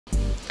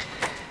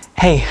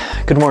Hey,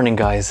 good morning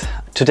guys.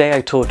 Today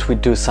I thought we'd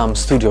do some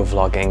studio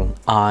vlogging.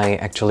 I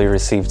actually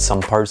received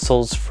some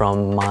parcels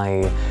from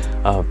my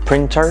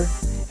printer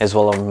as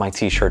well as my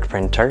t-shirt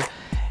printer.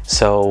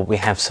 So we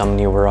have some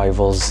new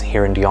arrivals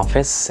here in the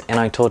office and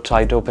I thought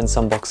I'd open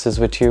some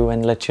boxes with you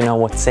and let you know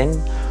what's in,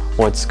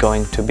 what's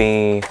going to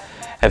be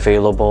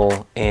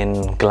available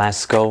in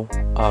Glasgow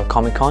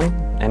Comic-Con,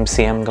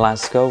 MCM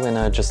Glasgow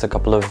in just a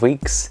couple of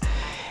weeks.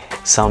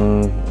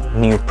 Some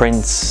new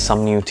prints,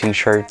 some new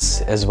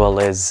t-shirts, as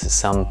well as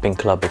some Pink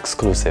Club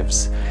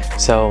exclusives.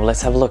 So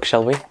let's have a look,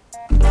 shall we?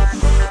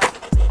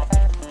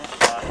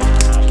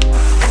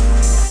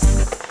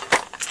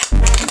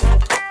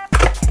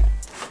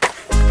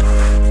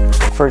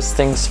 First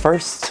things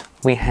first,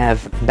 we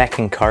have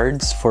backing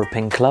cards for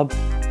Pink Club.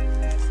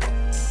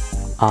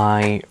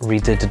 I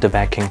redid the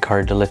backing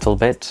card a little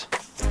bit.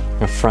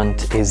 The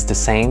front is the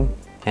same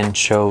and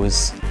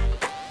shows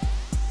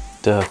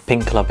the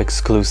Pink Club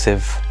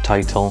exclusive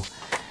title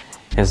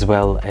as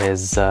well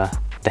as the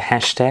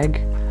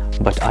hashtag,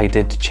 but I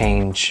did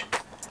change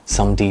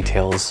some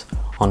details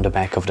on the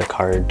back of the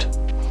card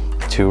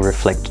to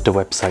reflect the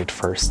website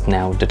first,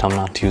 now that I'm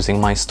not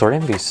using my Store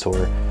Envy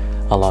store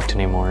a lot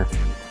anymore.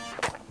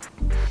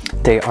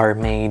 They are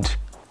made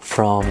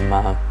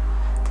from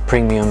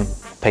premium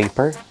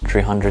paper,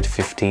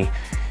 350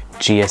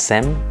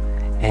 GSM,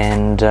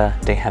 and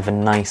they have a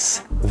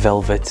nice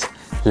velvet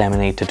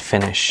laminated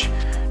finish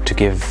to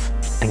give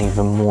an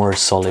even more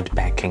solid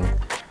backing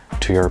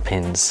to your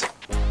pins.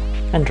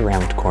 And the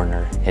round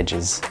corner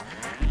edges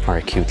are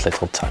a cute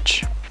little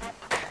touch.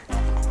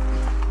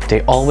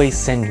 They always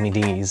send me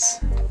these,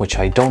 which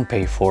I don't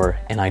pay for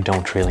and I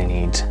don't really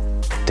need.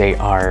 They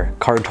are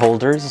card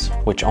holders,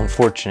 which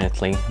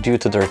unfortunately, due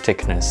to their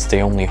thickness,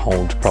 they only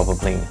hold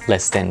probably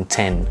less than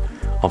 10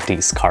 of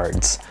these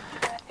cards.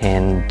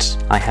 And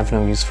I have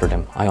no use for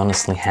them. I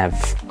honestly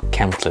have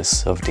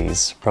countless of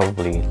these,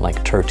 probably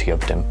like 30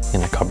 of them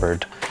in a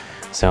cupboard.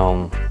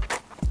 So,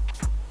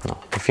 no,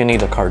 if you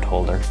need a card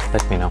holder,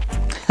 let me know.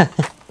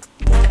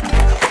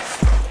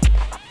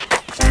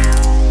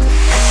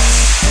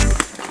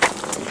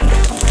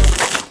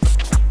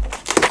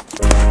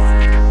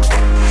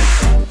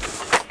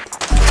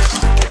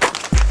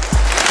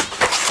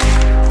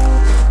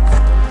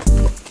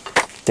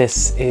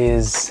 This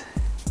is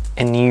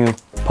a new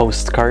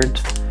postcard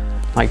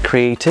I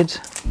created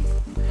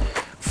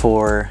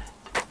for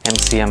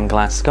MCM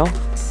Glasgow.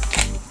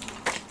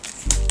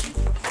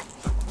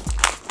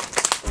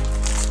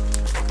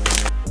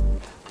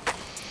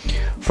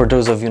 For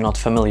those of you not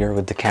familiar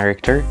with the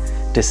character,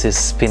 this is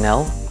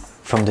Spinel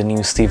from the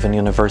new Steven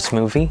Universe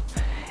movie,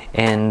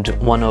 and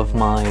one of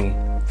my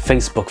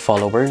Facebook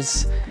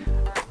followers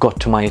got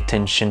to my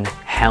attention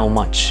how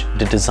much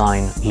the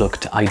design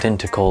looked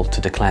identical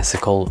to the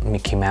classical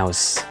Mickey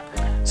Mouse.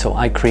 So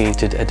I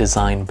created a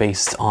design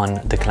based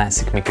on the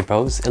classic Mickey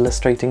pose,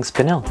 illustrating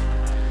Spinel.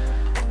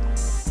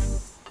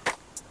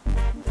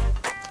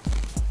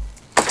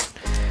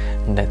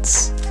 And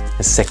that's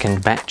a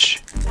second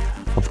batch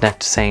of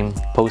that same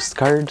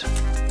postcard.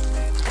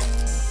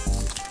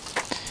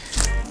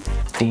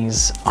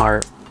 These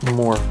are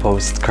more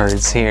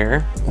postcards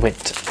here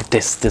with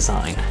this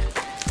design.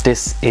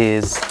 This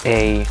is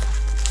a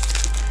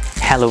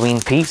Halloween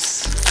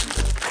piece,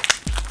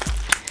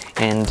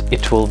 and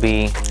it will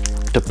be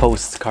the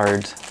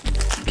postcard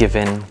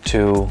given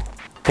to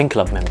Pink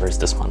Club members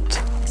this month.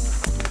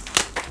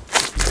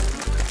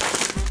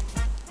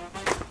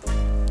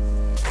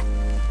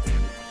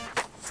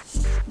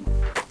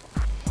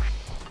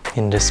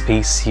 In this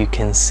piece you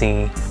can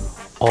see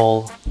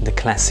all the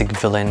classic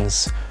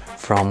villains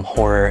from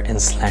horror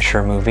and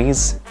slasher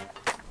movies,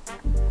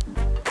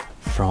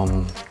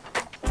 from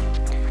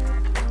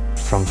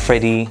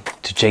Freddy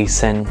to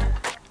Jason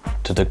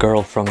to the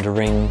girl from The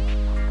Ring,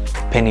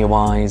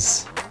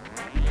 Pennywise,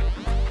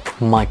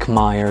 Mike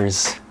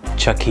Myers,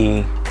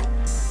 Chucky,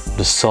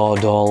 the Saw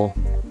doll,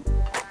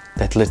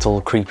 that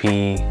little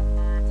creepy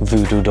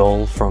voodoo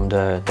doll from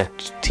that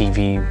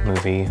TV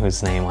movie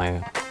whose name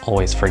I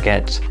always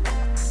forget,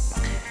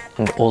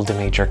 and all the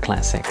major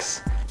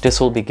classics. This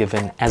will be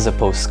given as a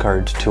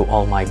postcard to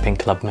all my Pink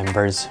Club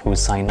members who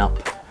sign up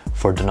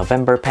for the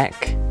November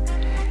pack,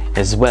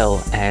 as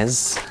well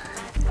as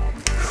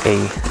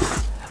a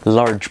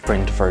large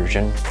print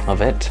version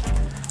of it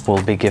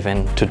will be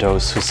given to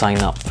those who sign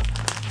up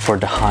for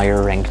the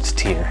higher ranked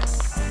tier.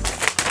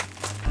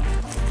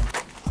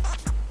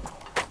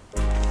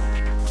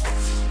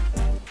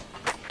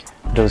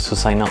 Those who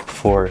sign up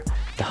for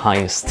the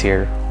highest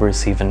tier will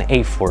receive an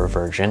A4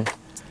 version,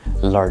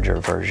 larger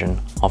version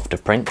of the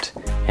print,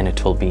 and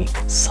it will be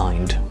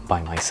signed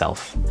by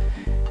myself,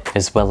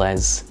 as well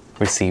as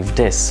receive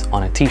this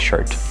on a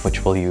t-shirt, which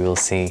you will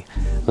see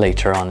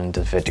later on in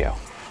the video.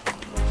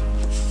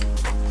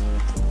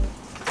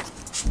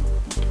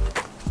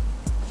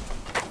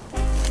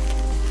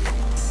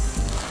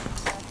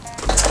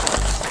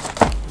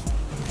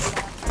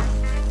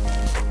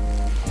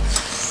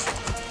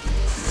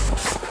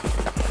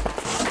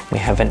 We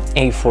have an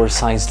A4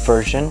 sized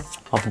version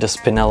of the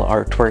Spinel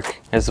artwork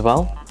as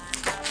well.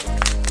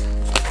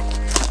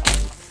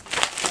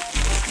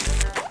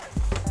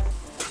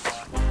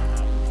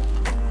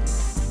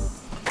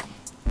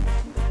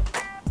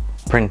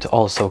 print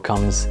also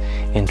comes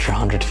in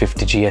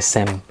 350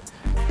 GSM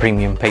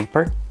premium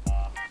paper.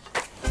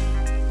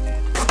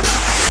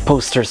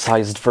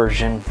 Poster-sized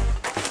version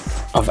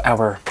of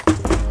our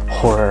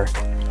horror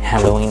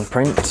Halloween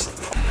print.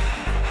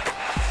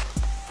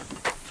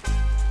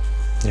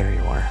 There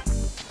you are.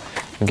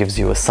 It gives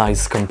you a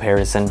size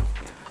comparison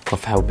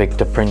of how big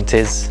the print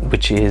is,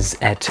 which is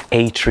at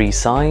A3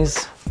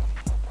 size.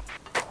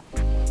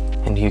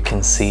 And you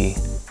can see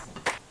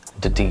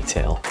the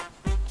detail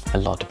a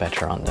lot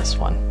better on this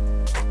one.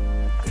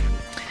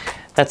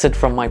 That's it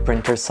from my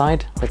printer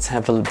side. Let's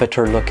have a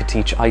better look at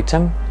each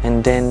item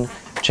and then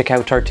check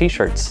out our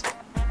t-shirts.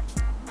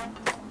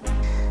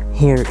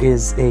 Here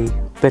is a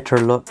better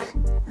look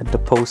at the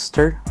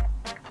poster.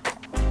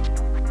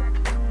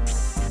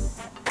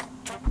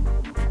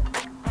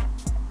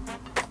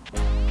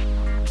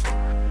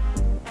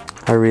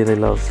 I really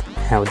love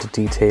how the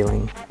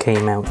detailing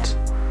came out,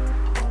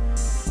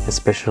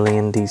 especially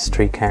in these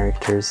three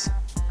characters.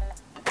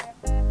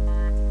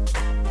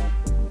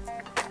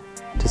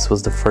 This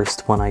was the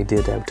first one I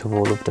did out of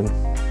all of them,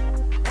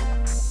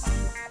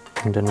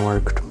 and then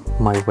worked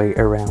my way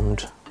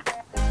around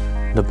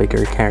the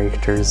bigger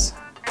characters.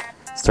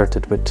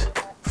 Started with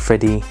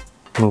Freddy,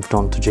 moved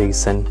on to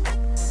Jason,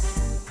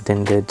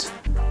 then did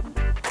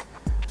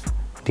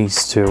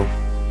these two.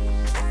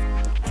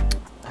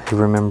 I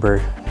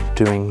remember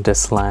doing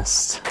this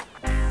last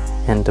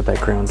and the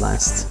background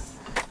last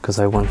because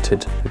I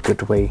wanted a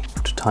good way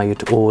to tie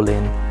it all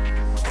in,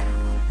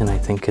 and I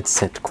think it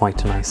set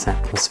quite a nice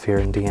atmosphere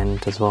in the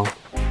end as well.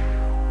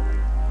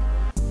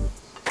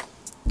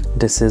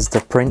 This is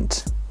the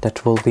print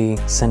that will be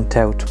sent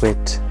out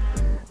with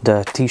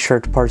the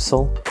t-shirt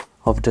parcel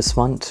of this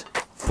month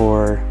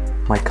for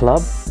my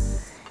club,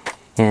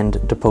 and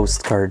the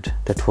postcard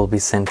that will be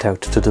sent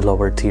out to the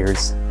lower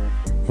tiers,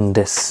 and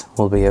this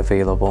will be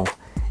available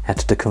at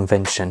the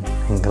convention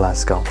in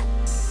Glasgow.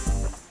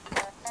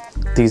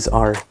 These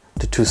are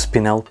the two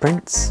spinel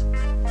prints.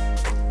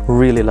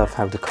 Really love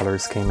how the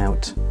colors came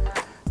out.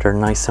 They're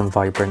nice and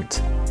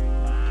vibrant.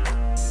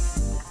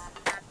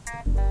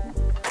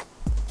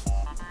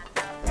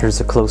 Here's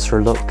a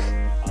closer look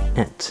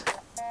at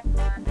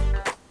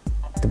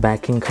the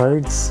backing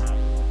cards.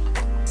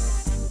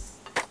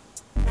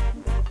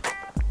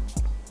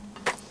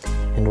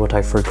 And what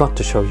I forgot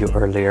to show you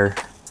earlier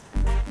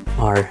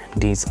are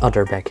these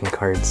other backing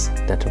cards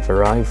that have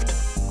arrived.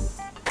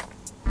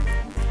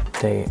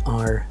 They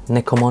are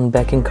Necomon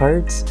backing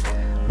cards,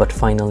 but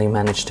finally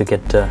managed to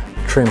get the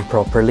trim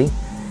properly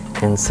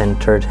and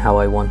centered how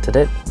I wanted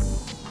it.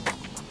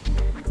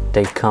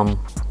 They come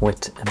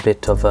with a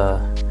bit of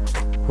a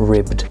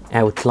ribbed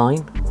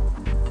outline,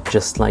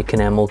 just like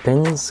enamel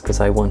pins, because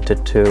I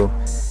wanted to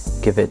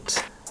give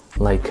it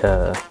like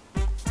an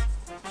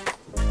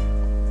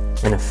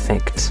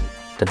effect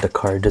that the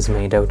card is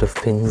made out of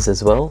pins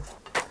as well.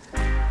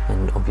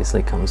 And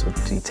obviously comes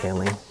with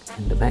detailing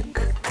in the back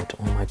with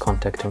all my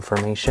contact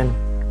information.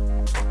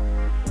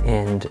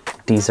 And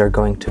these are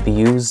going to be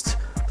used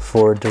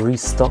for the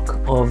restock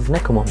of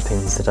Necomon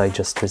pins that I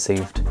just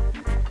received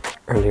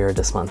earlier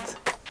this month.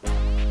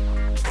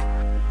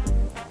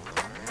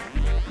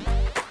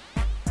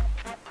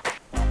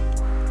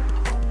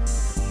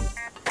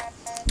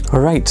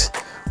 Alright,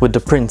 with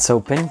the prints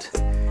opened,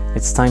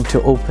 it's time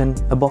to open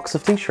a box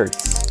of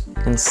t-shirts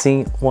and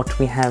see what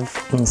we have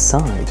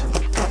inside.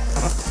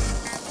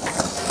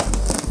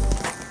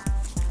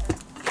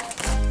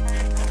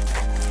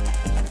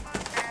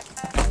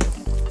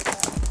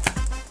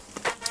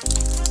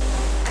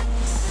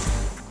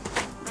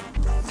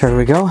 There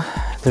we go.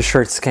 The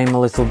shirts came a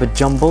little bit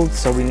jumbled,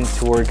 so we need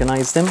to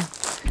organize them.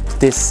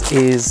 This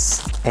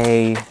is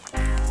a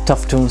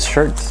Tough Tunes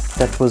shirt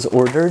that was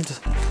ordered,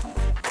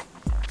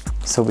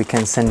 so we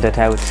can send it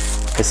out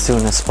as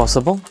soon as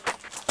possible.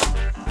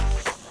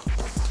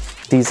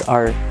 These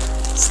are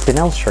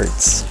Spinel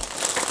shirts.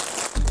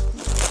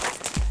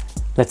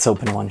 Let's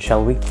open one,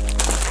 shall we?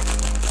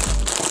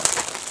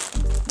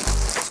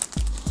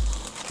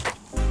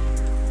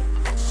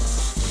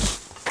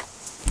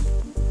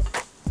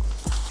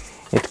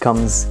 It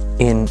comes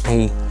in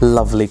a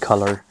lovely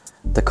color.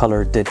 The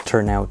color did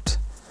turn out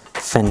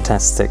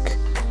fantastic.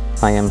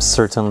 I am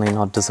certainly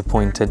not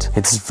disappointed.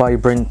 It's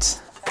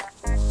vibrant.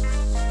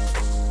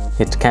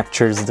 It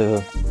captures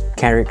the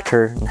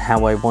character and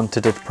how I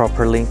wanted it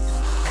properly.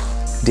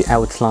 The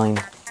outline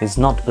is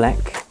not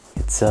black.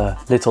 It's a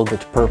little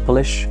bit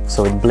purplish,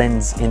 so it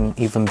blends in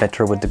even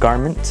better with the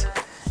garment.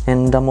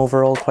 And I'm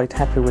overall quite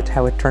happy with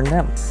how it turned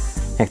out.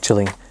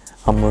 Actually,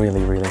 I'm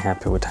really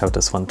happy with how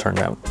this one turned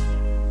out.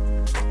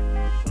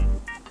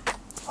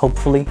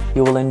 Hopefully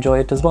you will enjoy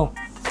it as well.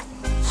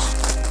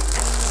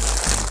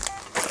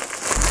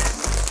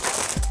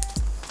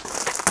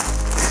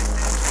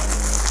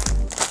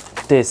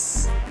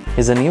 This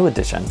is a new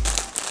edition.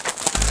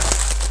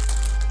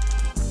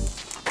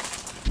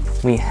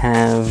 We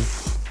have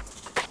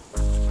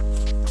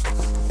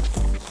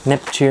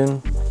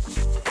Neptune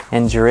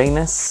and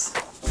Uranus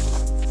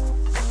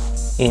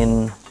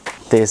in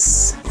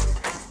this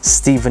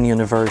Steven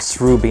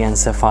Universe Ruby and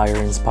Sapphire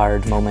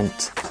inspired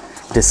moment.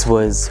 This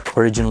was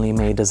originally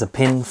made as a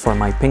pin for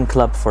my pin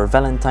club for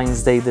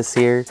Valentine's Day this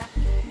year,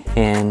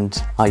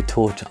 and I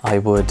thought I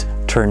would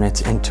turn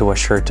it into a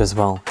shirt as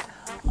well.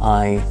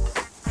 I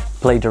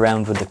played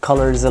around with the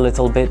colors a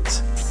little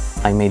bit.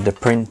 I made the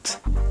print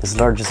as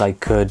large as I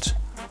could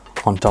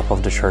on top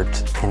of the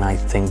shirt, and I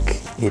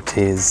think it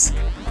is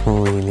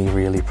really,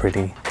 really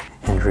pretty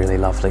and really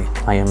lovely.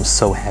 I am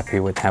so happy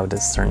with how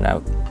this turned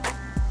out.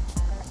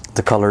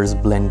 The colors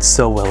blend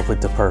so well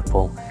with the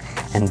purple,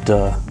 and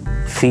the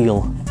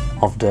feel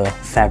of the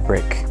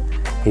fabric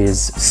is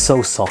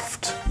so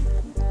soft.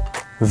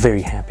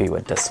 Very happy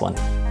with this one.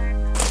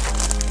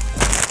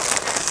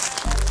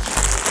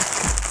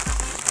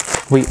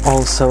 We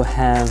also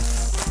have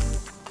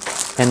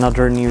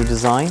another new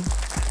design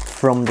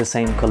from the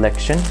same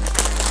collection,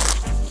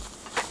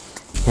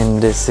 and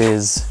this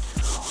is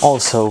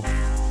also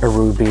a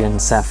ruby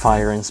and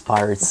sapphire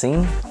inspired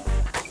scene,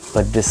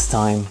 but this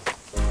time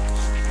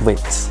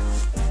with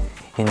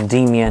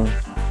Endymion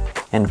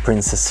and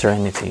Princess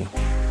Serenity,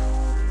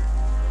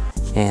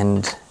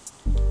 and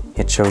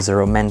it shows a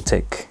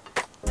romantic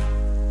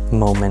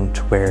moment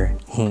where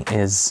he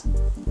is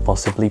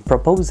possibly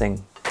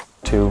proposing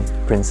to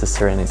Princess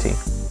Serenity.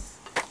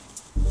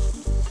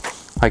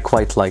 I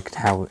quite liked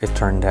how it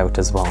turned out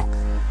as well.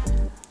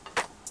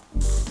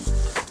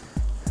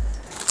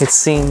 It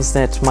seems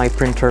that my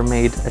printer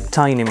made a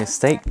tiny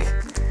mistake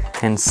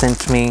and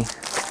sent me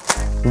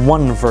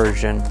one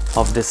version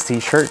of this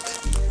t-shirt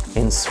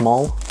in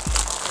small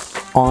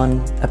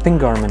on a pin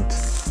garment.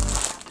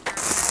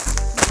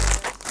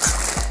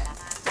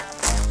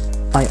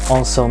 I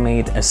also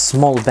made a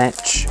small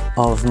batch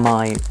of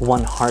my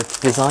one heart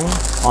design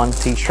on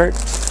t-shirt.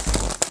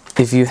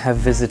 If you have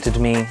visited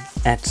me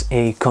at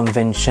a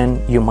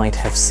convention, you might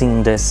have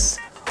seen this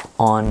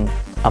on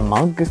a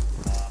mug.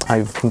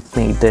 I've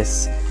made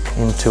this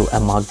into a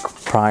mug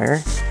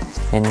prior,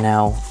 and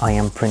now I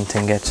am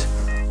printing it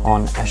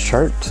on a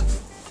shirt.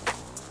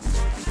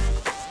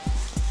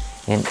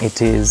 And it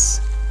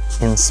is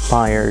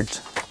inspired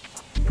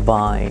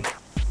by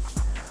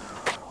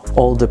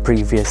all the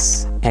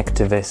previous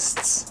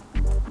activists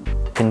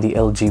in the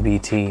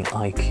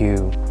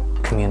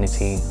LGBTIQ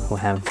community who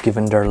have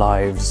given their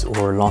lives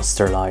or lost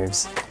their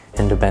lives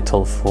in the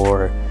battle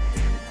for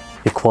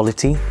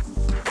equality.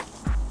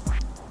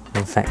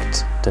 In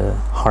fact, the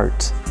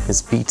heart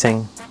is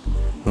beating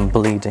and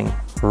bleeding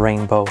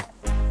rainbow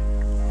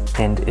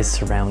and is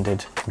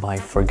surrounded by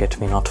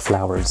forget-me-not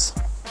flowers.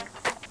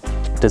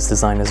 This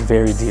design is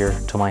very dear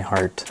to my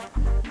heart,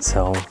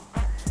 so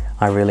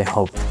I really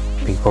hope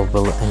people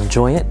will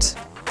enjoy it.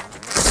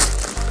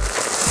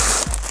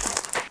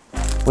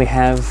 We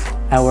have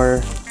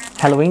our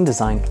Halloween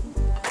design.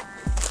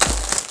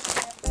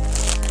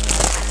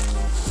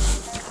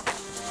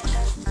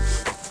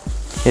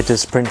 It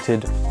is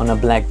printed on a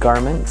black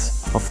garment,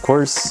 of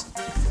course,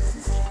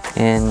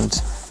 and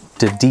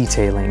the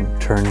detailing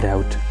turned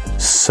out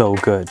so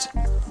good.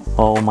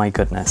 Oh my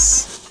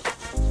goodness.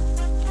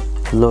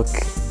 Look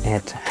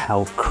at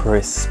how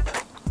crisp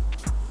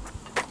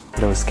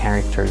those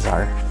characters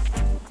are.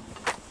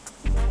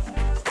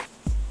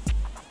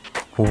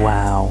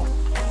 Wow.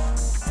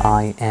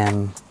 I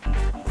am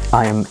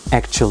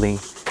actually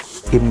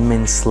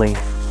immensely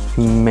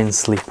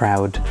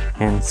proud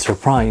and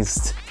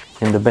surprised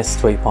in the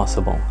best way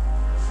possible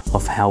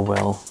of how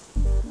well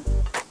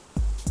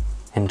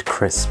and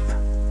crisp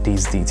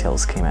these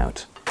details came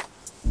out.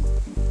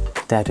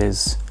 That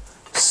is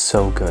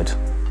so good.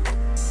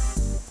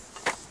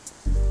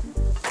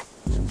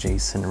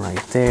 Jason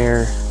right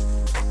there.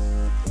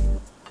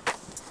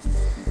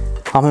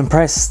 I'm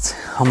impressed.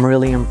 I'm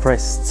really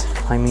impressed.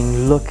 I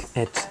mean, look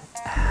at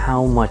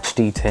how much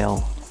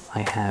detail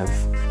I have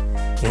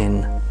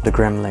in the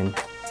gremlin,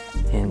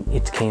 and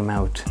it came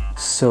out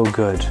so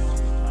good.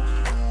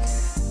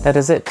 That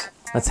is it.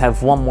 Let's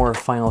have one more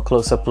final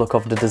close-up look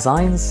of the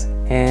designs,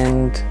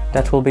 and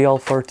that will be all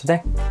for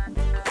today.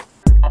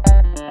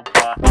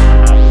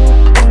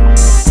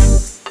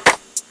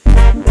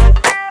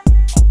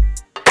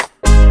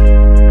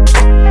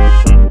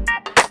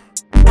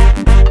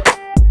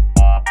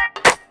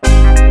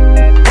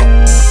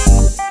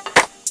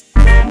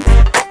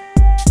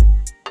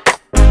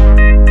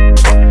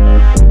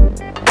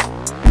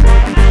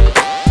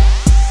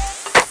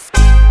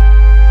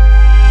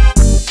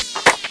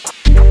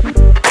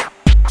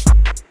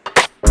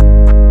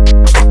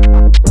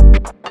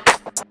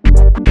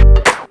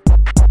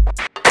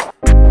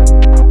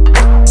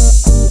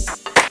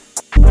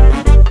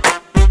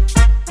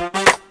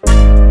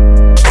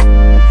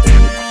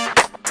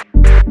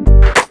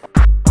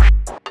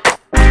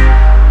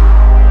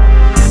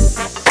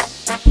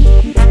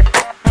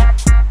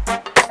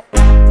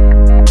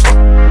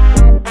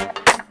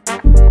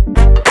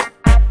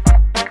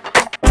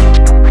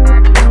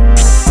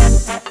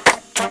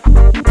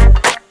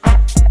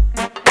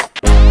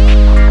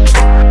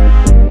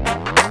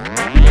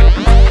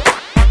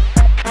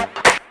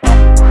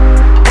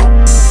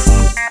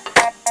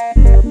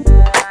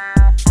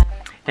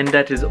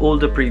 that is all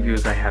the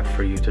previews I have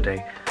for you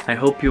today. I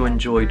hope you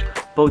enjoyed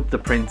both the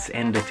prints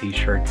and the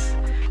t-shirts.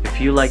 If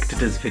you liked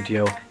this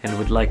video and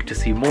would like to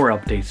see more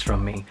updates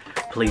from me,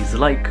 please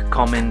like,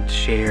 comment,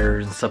 share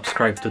and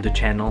subscribe to the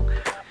channel.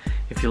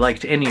 If you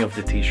liked any of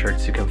the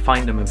t-shirts, you can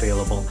find them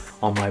available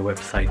on my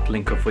website,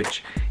 link of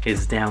which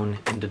is down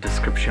in the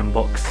description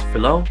box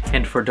below.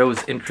 And for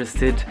those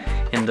interested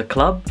in the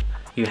club,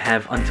 you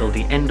have until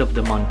the end of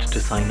the month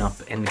to sign up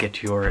and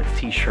get your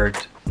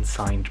t-shirt and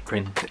signed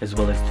print, as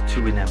well as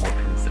the 2 enamel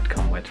prints that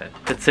come with it.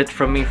 That's it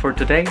from me for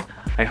today.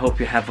 I hope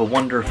you have a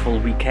wonderful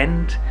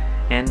weekend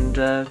and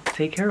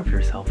take care of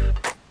yourself.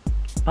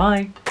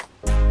 Bye!